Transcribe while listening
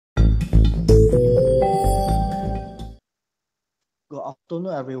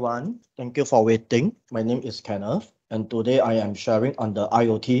afternoon, everyone. Thank you for waiting. My name is Kenneth, and today I am sharing on the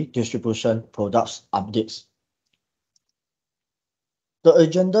IoT distribution products updates. The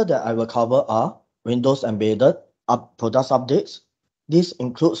agenda that I will cover are Windows Embedded products updates. This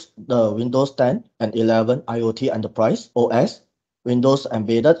includes the Windows 10 and 11 IoT Enterprise OS, Windows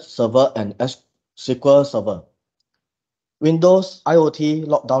Embedded Server and SQL Server, Windows IoT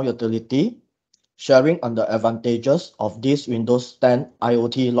Lockdown Utility, sharing on the advantages of this Windows 10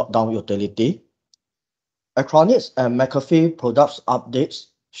 IoT lockdown utility, Acronis and McAfee products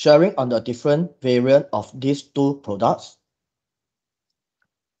updates, sharing on the different variant of these two products,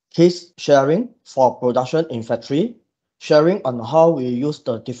 case sharing for production in factory, sharing on how we use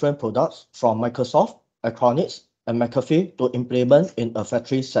the different products from Microsoft, Acronis, and McAfee to implement in a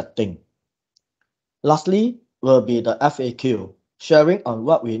factory setting. Lastly, will be the FAQ, sharing on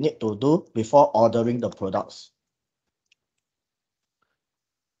what we need to do before ordering the products.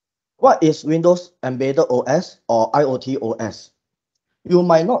 What is Windows Embedded OS or IoT OS? You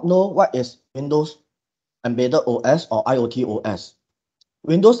might not know what is Windows Embedded OS or IoT OS.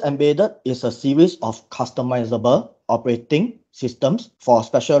 Windows Embedded is a series of customizable operating systems for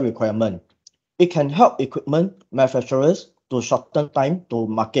special requirements. It can help equipment manufacturers to shorten time to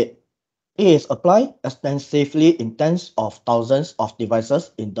market. It is applied extensively in tens of thousands of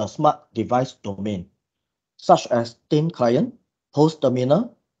devices in the smart device domain, such as thin client, host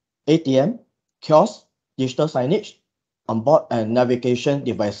terminal, ATM, kiosk, digital signage, onboard and navigation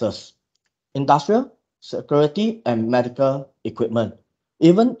devices, industrial, security, and medical equipment.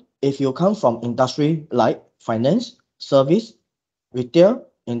 Even if you come from industry like finance, service, retail,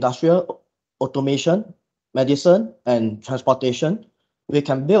 industrial automation, medicine, and transportation, we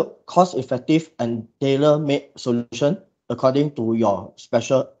can build cost-effective and tailor-made solutions according to your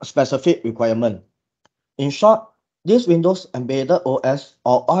specific requirement. In short, this Windows Embedded OS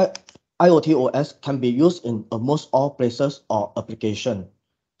or IoT OS can be used in almost all places or applications.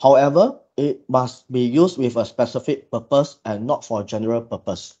 However, it must be used with a specific purpose and not for general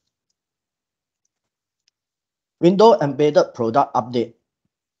purpose. Windows Embedded Product Update.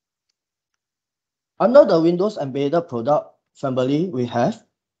 Under the Windows Embedded Product family, we have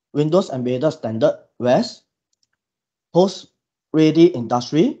Windows Embedded Standard WES, Host Ready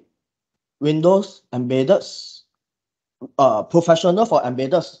Industry, Windows Embedded Professional for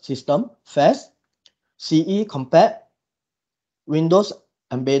Embedded System FAS, CE Compact, Windows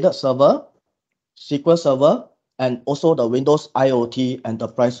Embedded Server, SQL Server, and also the Windows IoT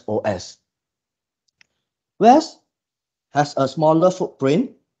Enterprise OS. WES has a smaller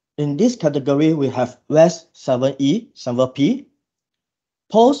footprint. In this category, we have WES 7E, 7P.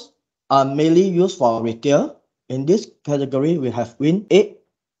 POS are mainly used for retail. In this category, we have Win 8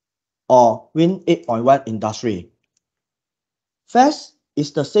 or Win 8.1 industry. FAS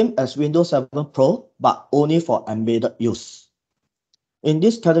is the same as Windows 7 Pro, but only for embedded use. In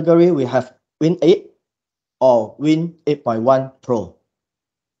this category, we have Win 8 or Win 8.1 Pro.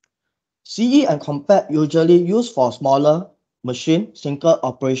 CE and Compact usually used for smaller machine, single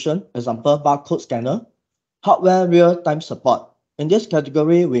operation, example barcode scanner, hardware real-time support. In this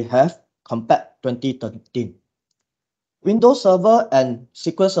category, we have Compact 2013. Windows Server and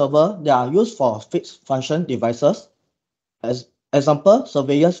SQL Server, they are used for fixed function devices. As example,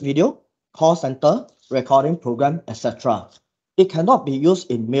 surveillance video, call center, recording program, etc. It cannot be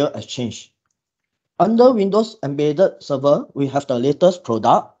used in mail exchange. Under Windows Embedded Server, we have the latest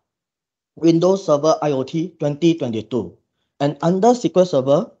product, Windows Server IoT 2022. And under SQL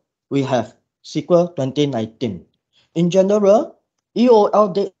Server, we have SQL 2019. In general,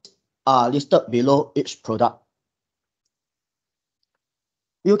 EOL dates are listed below each product.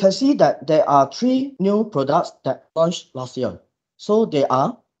 You can see that there are 3 new products that launched last year. So they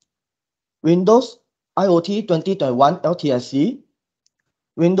are Windows IoT 2021 LTSC,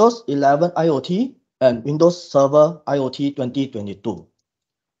 Windows 11 IoT, and Windows Server IoT 2022.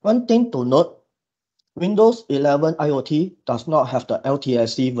 One thing to note, Windows 11 IoT does not have the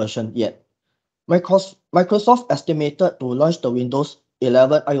LTSC version yet. Microsoft estimated to launch the Windows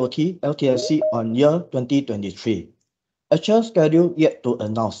 11 IoT LTSC on year 2023. Actual schedule yet to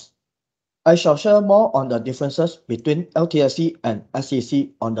announce. I shall share more on the differences between LTSC and SEC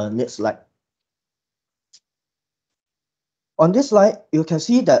on the next slide. On this slide, you can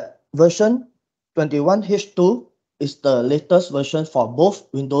see that version 21H2 is the latest version for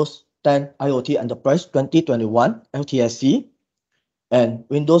both Windows 10 IoT Enterprise 2021 LTSC and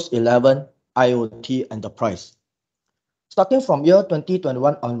Windows 11 IoT Enterprise. Starting from year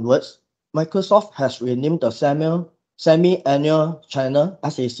 2021 onwards, Microsoft has renamed the semi-annual channel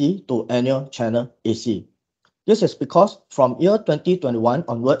SAC to annual channel AC. This is because from year 2021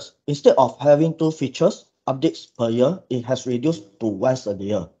 onwards, instead of having 2 features updates per year, it has reduced to once a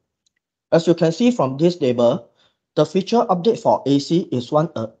year. As you can see from this table, the feature update for AC is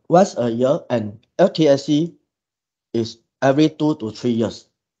once a year and LTSC is every 2 to 3 years.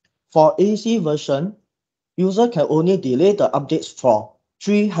 For AC version, user can only delay the updates for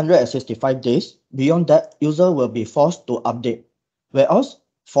 365 days. Beyond that, user will be forced to update. Whereas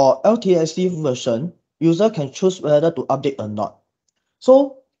for LTSC version, user can choose whether to update or not.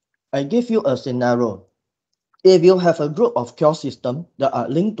 So I give you a scenario. If you have a group of kiosk systems that are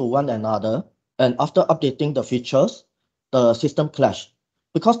linked to one another, and after updating the features, the system clash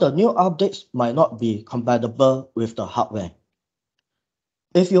because the new updates might not be compatible with the hardware.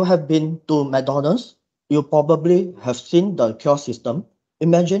 If you have been to McDonald's, you probably have seen the kiosk system.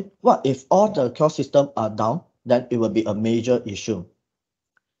 Imagine what if all the kiosk systems are down, then it will be a major issue.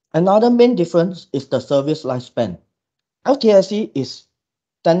 Another main difference is the service lifespan. LTSC is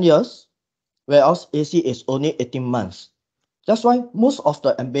 10 years, whereas AC is only 18 months. That's why most of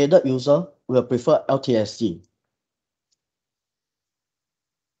the embedded user will prefer LTSC.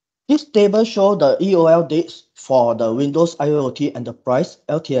 This table shows the EOL dates for the Windows IoT Enterprise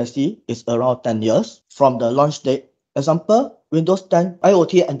LTSC is around 10 years from the launch date. Example, Windows 10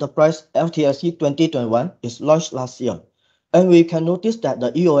 IoT Enterprise LTSC 2021 is launched last year. And we can notice that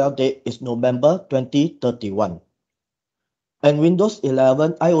the EOL date is November 2031. And Windows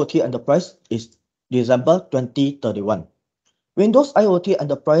 11 IoT Enterprise is December 2031. Windows IoT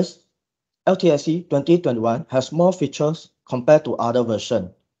Enterprise LTSC 2021 has more features compared to other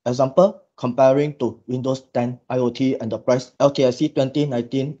versions. Example, comparing to Windows 10 IoT Enterprise LTSC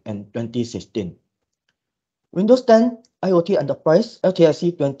 2019 and 2016. Windows 10 IoT Enterprise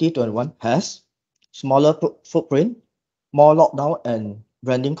LTSC 2021 has smaller footprint, more lockdown and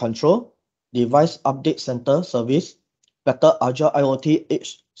branding control, device update center service, better Agile IoT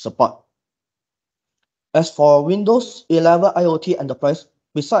Edge support. As for Windows 11 IoT Enterprise,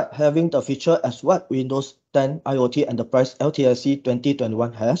 besides having the feature as what Windows 10 IoT Enterprise LTSC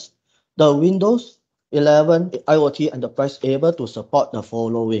 2021 has, the Windows 11 IoT Enterprise is able to support the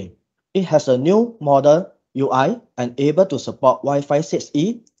following. It has a new modern UI and able to support Wi-Fi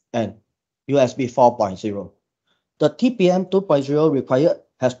 6E and USB 4.0. The TPM 2.0 required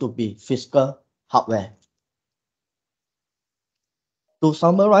has to be physical hardware. To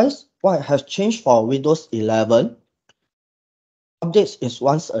summarize, what has changed for Windows 11? Updates is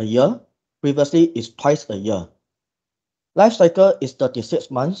once a year, previously is twice a year. Lifecycle is 36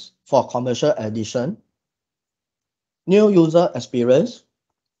 months for commercial edition. New user experience,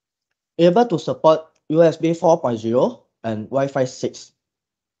 able to support USB 4.0 and Wi-Fi 6.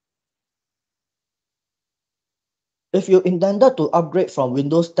 If you intended to upgrade from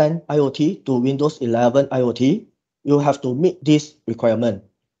Windows 10 IoT to Windows 11 IoT, you have to meet this requirement.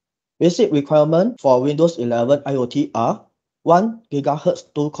 Basic requirements for Windows 11 IoT are 1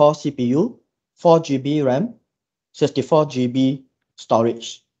 GHz 2-core CPU, 4 GB RAM, 64 GB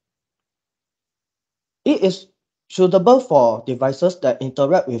storage. It is suitable for devices that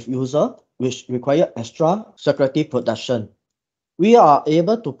interact with users which require extra security protection. We are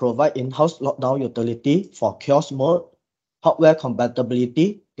able to provide in-house lockdown utility for kiosk mode, hardware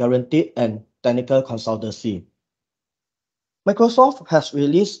compatibility, guarantee, and technical consultancy. Microsoft has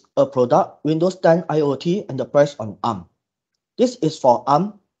released a product, Windows 10 IoT Enterprise on ARM. This is for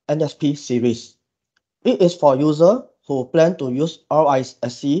ARM NSP series. It is for users who plan to use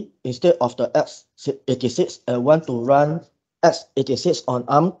RISC instead of the x86 and want to run x86 on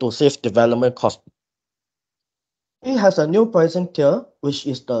ARM to save development costs. It has a new pricing tier, which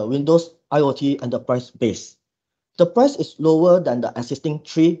is the Windows IoT Enterprise base. The price is lower than the existing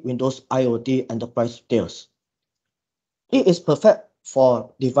 3 Windows IoT Enterprise tiers. It is perfect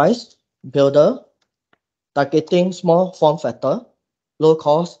for device builder targeting small form factor, low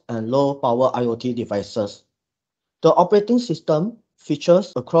cost, and low power IoT devices. The operating system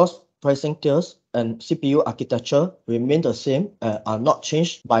features across pricing tiers and CPU architecture remain the same and are not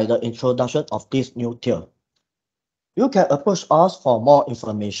changed by the introduction of this new tier. You can approach us for more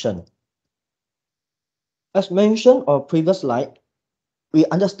information. As mentioned on previous slide, we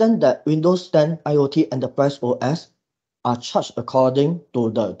understand that Windows 10 IoT Enterprise OS are charged according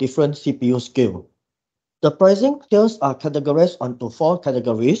to the different CPU skill. The pricing tiers are categorized onto 4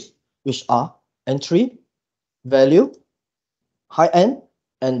 categories, which are entry, value, high-end,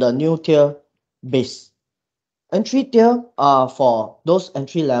 and the new tier base. Entry tier are for those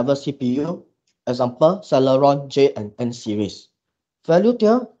entry-level CPU, example Celeron J and N series. Value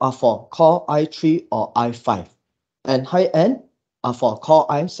tier are for Core i3 or i5, and high-end are for Core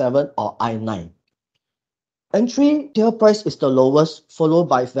i7 or i9. Entry tier price is the lowest, followed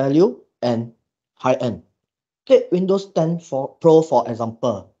by value and high-end. Take Windows 10 Pro for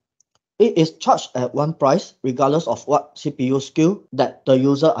example. It is charged at one price regardless of what CPU SKU that the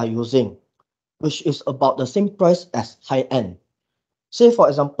user are using, which is about the same price as high-end. Say for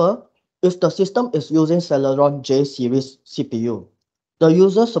example, if the system is using Celeron J series CPU, the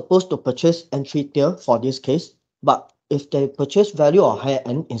user is supposed to purchase entry tier for this case, but if they purchase value or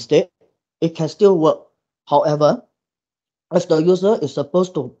high-end instead, it can still work. However, if the user is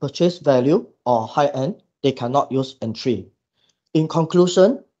supposed to purchase value or high-end, they cannot use entry. In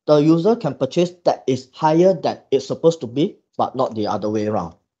conclusion, the user can purchase that is higher than it's supposed to be, but not the other way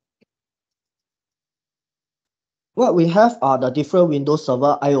around. What we have are the different Windows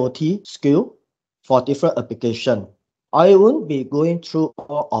Server IoT SKU for different applications. I won't be going through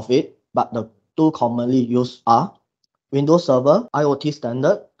all of it, but the two commonly used are Windows Server IoT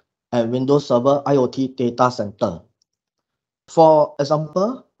Standard and Windows Server IoT Data Center. For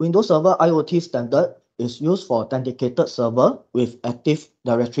example, Windows Server IoT Standard is used for dedicated server with Active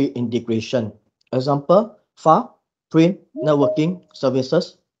Directory integration. Example, file, print, networking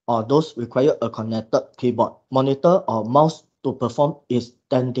services, or those require a connected keyboard, monitor, or mouse to perform its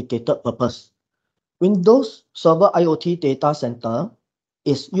dedicated purpose. Windows Server IoT Data Center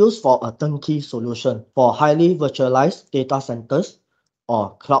is used for a turnkey solution for highly virtualized data centers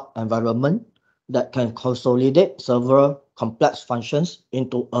or cloud environment that can consolidate several complex functions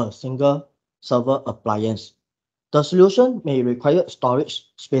into a single server appliance. The solution may require storage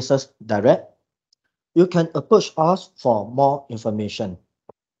spaces direct. You can approach us for more information.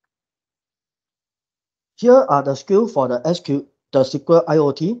 Here are the skills for the SQL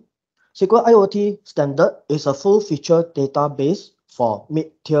IoT. SQL IoT Standard is a full-feature database for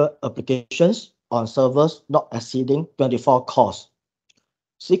mid-tier applications on servers not exceeding 24 cores.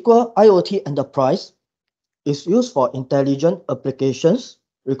 SQL IoT Enterprise is used for intelligent applications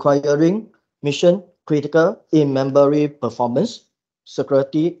requiring mission-critical in-memory performance,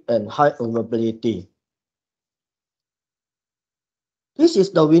 security, and high availability. This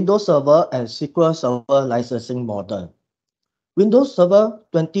is the Windows Server and SQL Server licensing model. Windows Server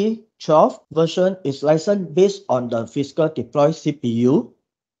 2012 version is licensed based on the physical deployed CPU,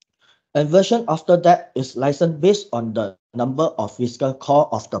 and version after that is licensed based on the number of physical core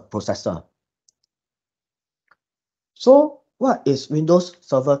of the processor. So what is Windows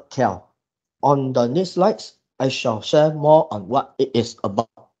Server CAL? On the next slides, I shall share more on what it is about.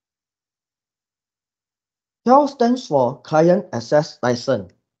 CAL stands for Client Access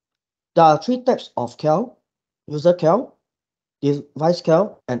License. There are three types of CAL: User CAL, Device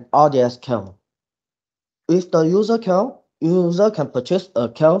CAL, and RDS CAL. With the User CAL, user can purchase a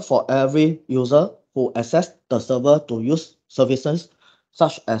CAL for every user who access the server to use services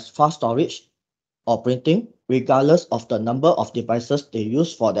such as fast storage or printing, regardless of the number of devices they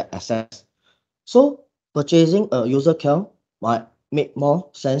use for their access. So, purchasing a user CAL might make more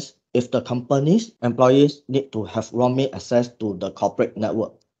sense if the company's employees need to have roaming access to the corporate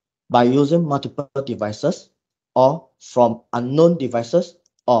network by using multiple devices or from unknown devices,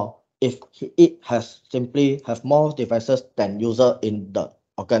 or if it has simply have more devices than user in the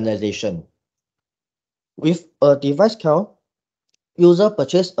organization. With a device CAL, user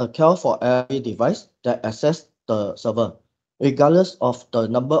purchase a CAL for every device that access the server, regardless of the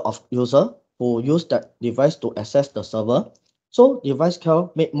number of users who use that device to access the server. So device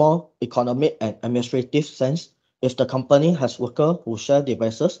CAL make more economic and administrative sense if the company has workers who share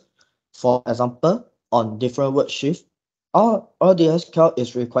devices. For example, on different work shifts, RDS CAL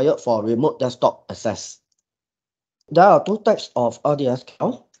is required for remote desktop access. There are two types of RDS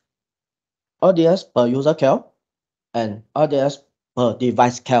CAL: RDS per user CAL and RDS per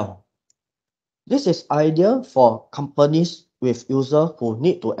device CAL. This is ideal for companies with users who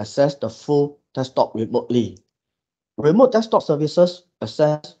need to access the full desktop remotely. Remote desktop services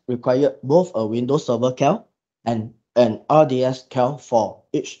access require both a Windows Server CAL and an RDS CAL for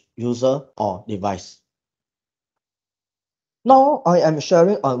each user or device. Now I am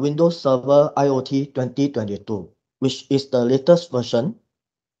sharing on Windows Server IoT 2022, which is the latest version.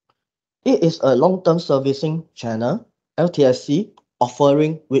 It is a long-term servicing channel, LTSC,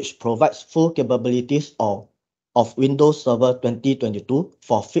 offering which provides full capabilities of Windows Server 2022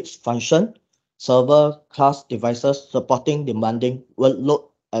 for fixed function server class devices supporting demanding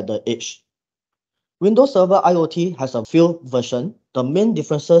workload at the edge. Windows Server IoT has a few versions. The main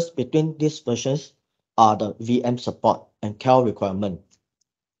differences between these versions are the VM support and CAL requirement.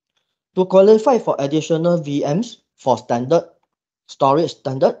 To qualify for additional VMs for standard, storage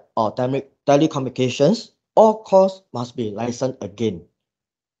standard, or telecommunications, all cores must be licensed again.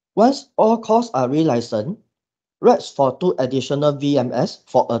 Once all cores are relicensed, Rights for 2 additional VMS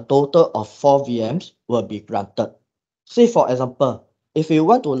for a total of 4 VMs will be granted. Say for example, if you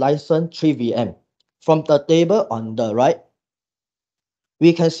want to license 3 VM, from the table on the right,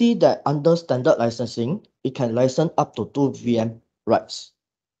 we can see that under standard licensing, it can license up to 2 VM rights.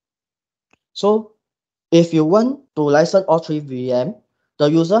 So if you want to license all 3 VM, the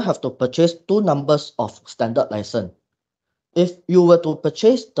user have to purchase 2 numbers of standard license. If you were to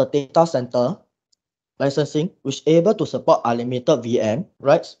purchase the data center licensing, which able to support unlimited VM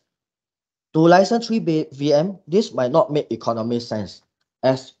rights, to license 3 VM, this might not make economic sense,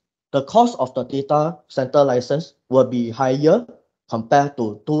 as the cost of the data center license will be higher compared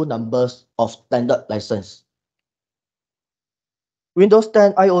to 2 numbers of standard license. Windows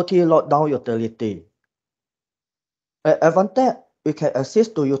 10 IoT lockdown utility. At Advantech, we can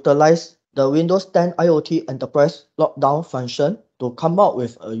assist to utilize the Windows 10 IoT Enterprise lockdown function to come out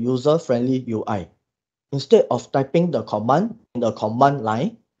with a user-friendly UI. Instead of typing the command in the command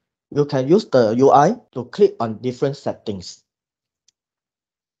line, you can use the UI to click on different settings.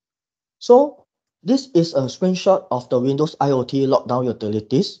 So this is a screenshot of the Windows IoT lockdown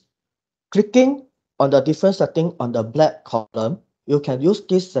utilities. Clicking on the different setting on the black column, you can use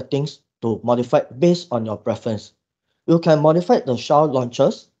these settings to modify based on your preference. You can modify the shell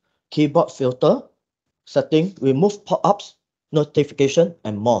launchers, keyboard filter, setting, remove pop-ups, notification,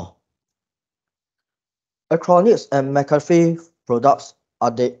 and more. Acronis and McAfee products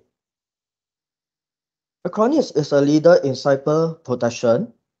update. Acronis is a leader in cyber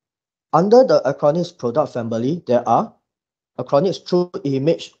protection. Under the Acronis product family, there are Acronis True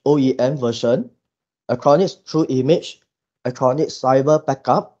Image OEM version, Acronis True Image, Acronis Cyber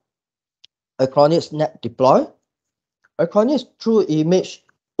Backup, Acronis Net Deploy. Acronis True Image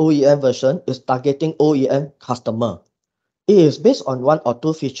OEM version is targeting OEM customer. It is based on 1 or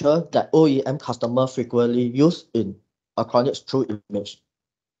 2 features that OEM customer frequently use in Acronis True Image.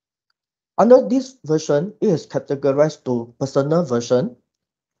 Under this version, it is categorized to personal version,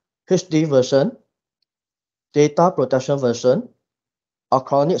 HD version, data protection version,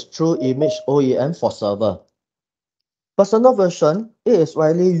 Acronis True Image OEM for server. Personal version, it is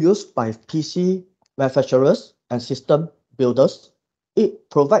widely used by PC manufacturers and system builders. It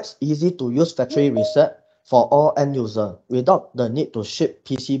provides easy to use factory reset for all end user without the need to ship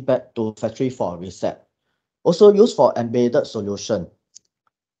PC back to factory for reset. Also used for embedded solution.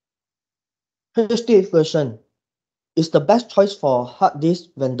 HD version is the best choice for hard disk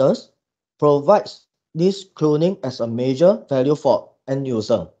vendors, provides disk cloning as a major value for end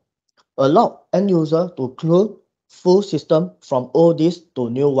user. Allow end user to clone full system from old disk to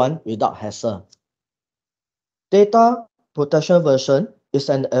new one without hassle. Data protection version is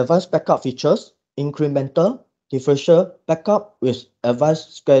an advanced backup features, incremental differential backup with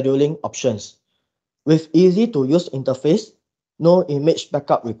advanced scheduling options. With easy to use interface, no image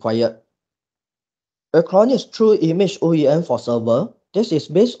backup required. Acronis True Image OEM for server. This is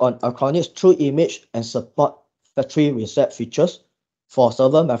based on Acronis True Image and support factory reset features for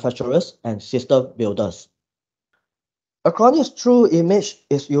server manufacturers and system builders. Acronis True Image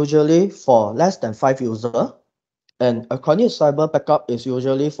is usually for less than 5 users, and Acronis Cyber Backup is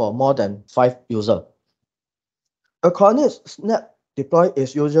usually for more than 5 users. Acronis Snap Deploy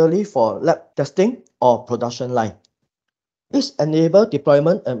is usually for lab testing or production line. This enables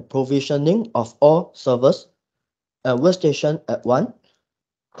deployment and provisioning of all servers and workstation at once,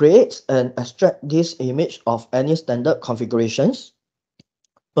 creates and extract this image of any standard configurations,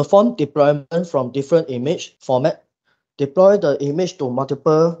 perform deployment from different image format, deploy the image to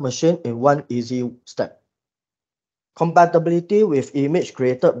multiple machines in one easy step. Compatibility with image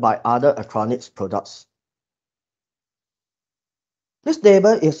created by other Acronis products. This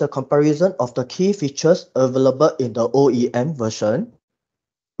table is a comparison of the key features available in the OEM version.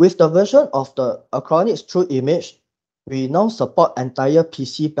 With the version of the Acronis True Image, we now support entire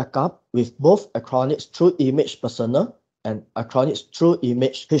PC backup with both Acronis True Image Personal and Acronis True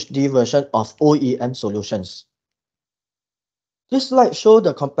Image HD version of OEM solutions. This slide shows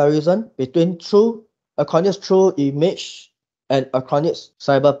the comparison between Acronis True Image and Acronis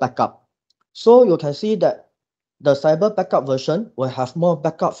Cyber Backup. So you can see that the Cyber Backup version will have more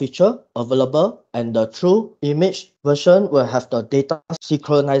backup feature available, and the True Image version will have the data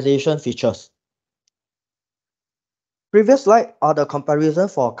synchronization features. Previous slide are the comparison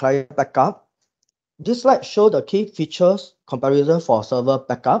for client backup. This slide shows the key features comparison for server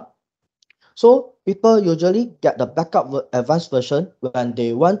backup. So people usually get the backup advanced version when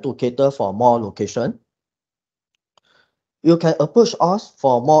they want to cater for more location. You can approach us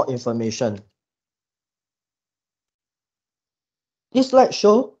for more information. This slide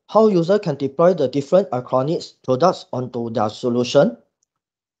shows how users can deploy the different Acronis products onto their solution.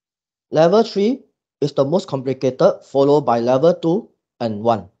 Level 3 is the most complicated, followed by level 2 and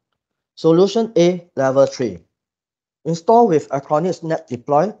 1. Solution A, level 3. Install with Acronis Net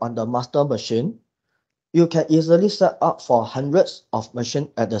Deploy on the master machine. You can easily set up for hundreds of machines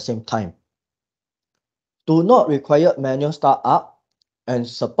at the same time. Do not require manual startup and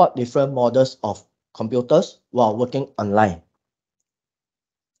support different models of computers while working online.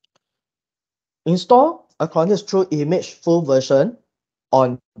 Install Acronis True Image full version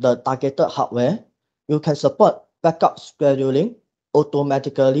on the targeted hardware. You can support backup scheduling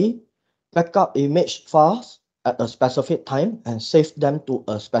automatically, backup image files at a specific time and save them to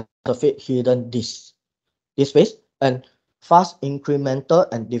a specific hidden disk space, and fast incremental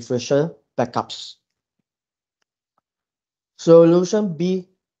and differential backups. Solution B,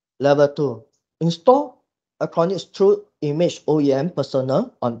 level 2. Install Acronis True Image OEM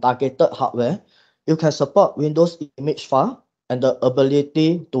Personal on targeted hardware. You can support Windows image file and the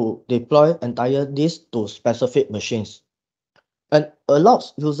ability to deploy entire disks to specific machines, and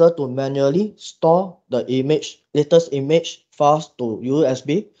allows user to manually store the latest image files to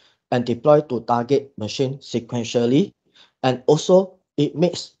USB and deploy to target machine sequentially, and also it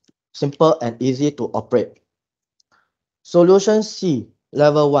makes simple and easy to operate. Solution C,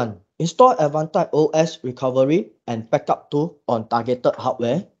 level 1. Install Advantech OS recovery and backup tool on targeted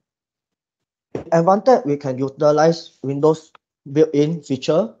hardware. In Advantech, we can utilize Windows built-in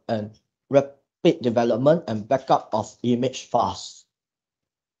feature and rapid development and backup of image files.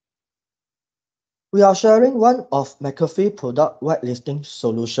 We are sharing one of McAfee product whitelisting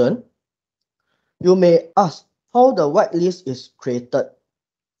solution. You may ask how the whitelist is created.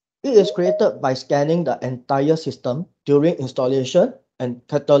 It is created by scanning the entire system during installation and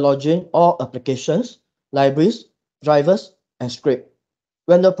cataloging all applications, libraries, drivers, and scripts.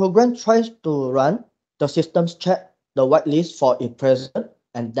 When the program tries to run, the systems check the whitelist for its presence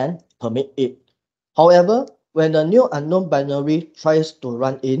and then permit it. However, when the new unknown binary tries to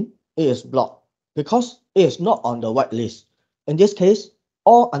run in, it is blocked because it is not on the whitelist. In this case,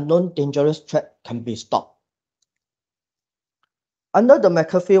 all unknown dangerous threats can be stopped. Under the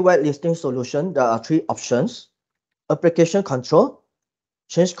McAfee whitelisting solution, there are three options: application control,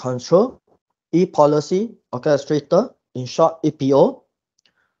 change control, e-policy orchestrator, in short EPO.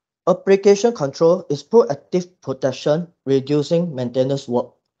 Application control is proactive protection, reducing maintenance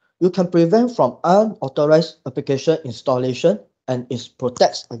work. You can prevent from unauthorized application installation, and it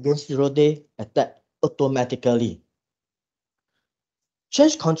protects against zero-day attack automatically.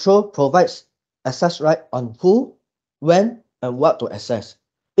 Change control provides access right on who, when, and what to access.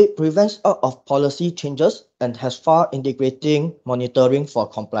 It prevents out-of-policy changes and has far integrating monitoring for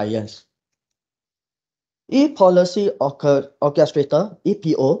compliance. E-policy orchestrator,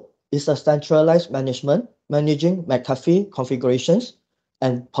 EPO, is a centralized management managing McAfee configurations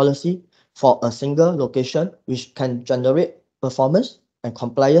and policy for a single location, which can generate performance and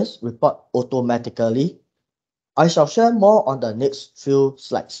compliance report automatically. I shall share more on the next few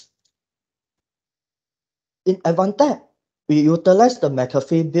slides. In Advantech, we utilize the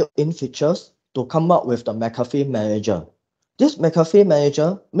McAfee built-in features to come up with the McAfee Manager. This McAfee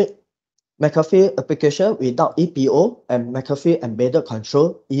Manager makes McAfee application without EPO and McAfee embedded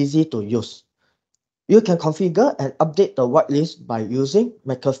control easy to use. You can configure and update the whitelist by using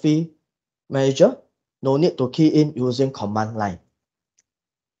McAfee Manager. No need to key in using command line.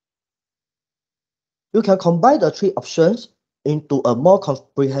 You can combine the three options into a more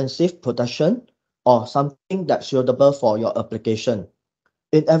comprehensive protection or something that's suitable for your application.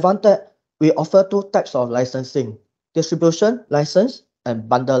 In Advantech, we offer two types of licensing: distribution license and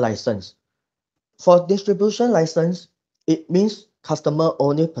bundle license. For distribution license, it means customer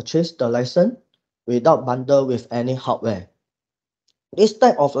only purchase the license without bundle with any hardware. This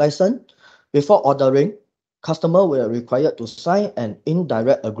type of license, before ordering, customer will require to sign an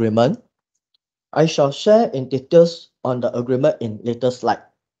indirect agreement. I shall share in details on the agreement in later slide.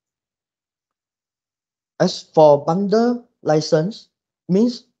 As for bundle license,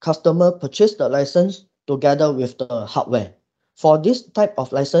 means customer purchase the license together with the hardware. For this type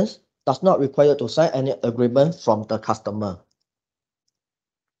of license, does not require to sign any agreement from the customer.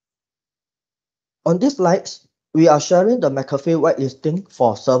 On these slides, we are sharing the McAfee whitelisting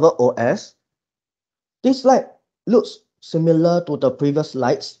for server OS. This slide looks similar to the previous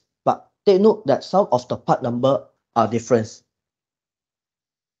slides, but take note that some of the part number are different.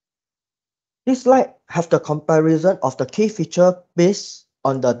 This slide has the comparison of the key feature based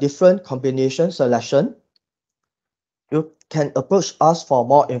on the different combination selection. You can approach us for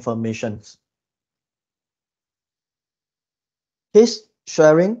more information. Please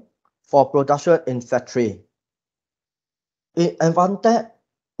sharing for production in factory. In Advantech,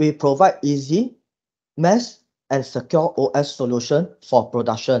 we provide easy, mass, and secure OS solution for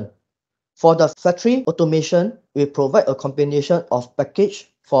production. For the factory automation, we provide a combination of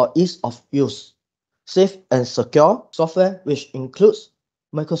package for ease of use, safe and secure software which includes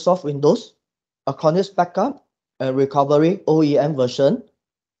Microsoft Windows, Acronis backup and recovery OEM version,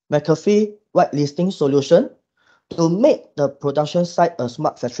 McAfee whitelisting solution. To make the production site a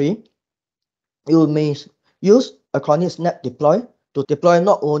smart factory, you may use Acronis Net Deploy to deploy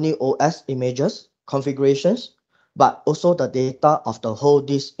not only OS images, configurations, but also the data of the whole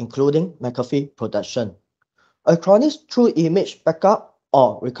disk, including McAfee production. Acronis True Image Backup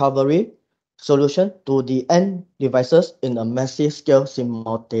or Recovery solution to the end devices in a massive scale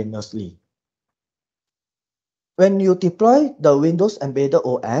simultaneously. When you deploy the Windows Embedded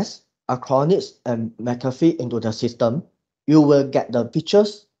OS, Acronis and McAfee into the system, you will get the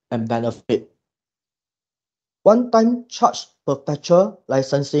features and benefit. One-time charge perpetual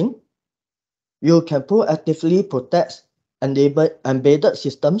licensing. You can proactively protect embedded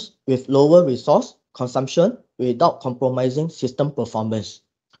systems with lower resource consumption without compromising system performance.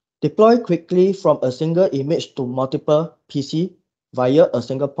 Deploy quickly from a single image to multiple PC via a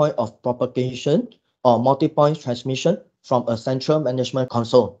single point of propagation or multi-point transmission from a central management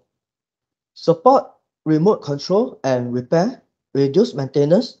console. Support remote control and repair, reduce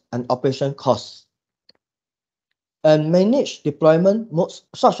maintenance and operation costs. And manage deployment modes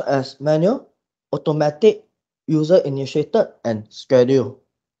such as manual, automatic, user-initiated, and schedule.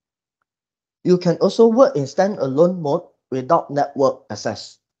 You can also work in standalone mode without network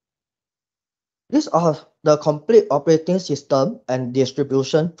access. These are the complete operating system and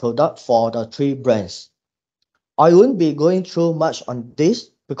distribution product for the three brands. I won't be going through much on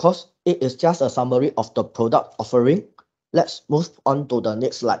this because it is just a summary of the product offering. Let's move on to the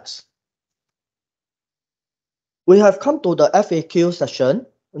next slides. We have come to the FAQ session.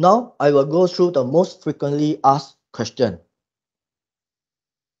 Now I will go through the most frequently asked question.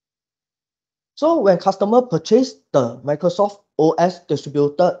 So when customer purchase the Microsoft OS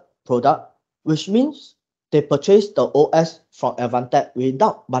distributed product, which means they purchase the OS from Advantech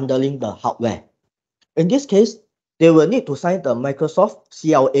without bundling the hardware. In this case, they will need to sign the Microsoft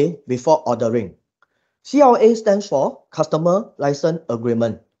CLA before ordering. CLA stands for Customer License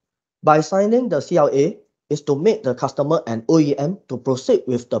Agreement. By signing the CLA is to make the customer and OEM to proceed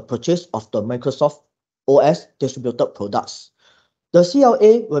with the purchase of the Microsoft OS distributed products. The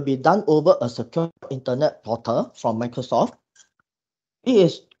CLA will be done over a secure internet portal from Microsoft. It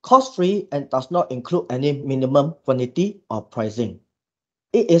is cost-free and does not include any minimum quantity or pricing.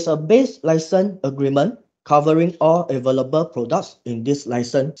 It is a base license agreement covering all available products in this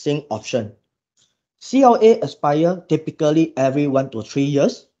licensing option. CLA expires typically every 1 to 3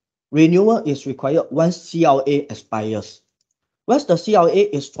 years. Renewal is required once CLA expires. Once the CLA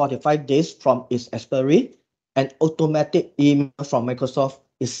is 45 days from its expiry, an automatic email from Microsoft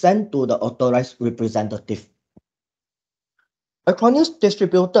is sent to the authorized representative. Acronis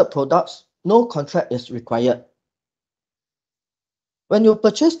distributed products, no contract is required. When you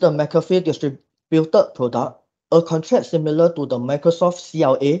purchase the McAfee distributed product, a contract similar to the Microsoft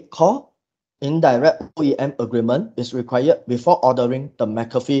CLA called Indirect OEM Agreement is required before ordering the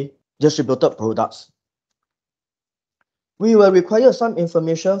McAfee distributed products. We will require some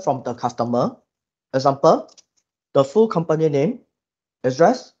information from the customer. Example, the full company name,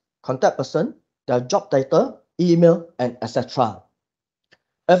 address, contact person, their job title, email, and etc.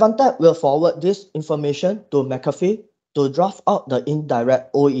 Advantech will forward this information to McAfee to draft out the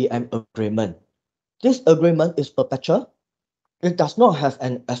indirect OEM agreement. This agreement is perpetual. It does not have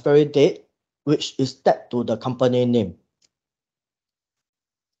an expiry date, which is tagged to the company name.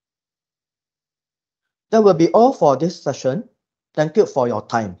 That will be all for this session. Thank you for your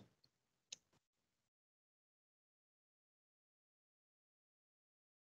time.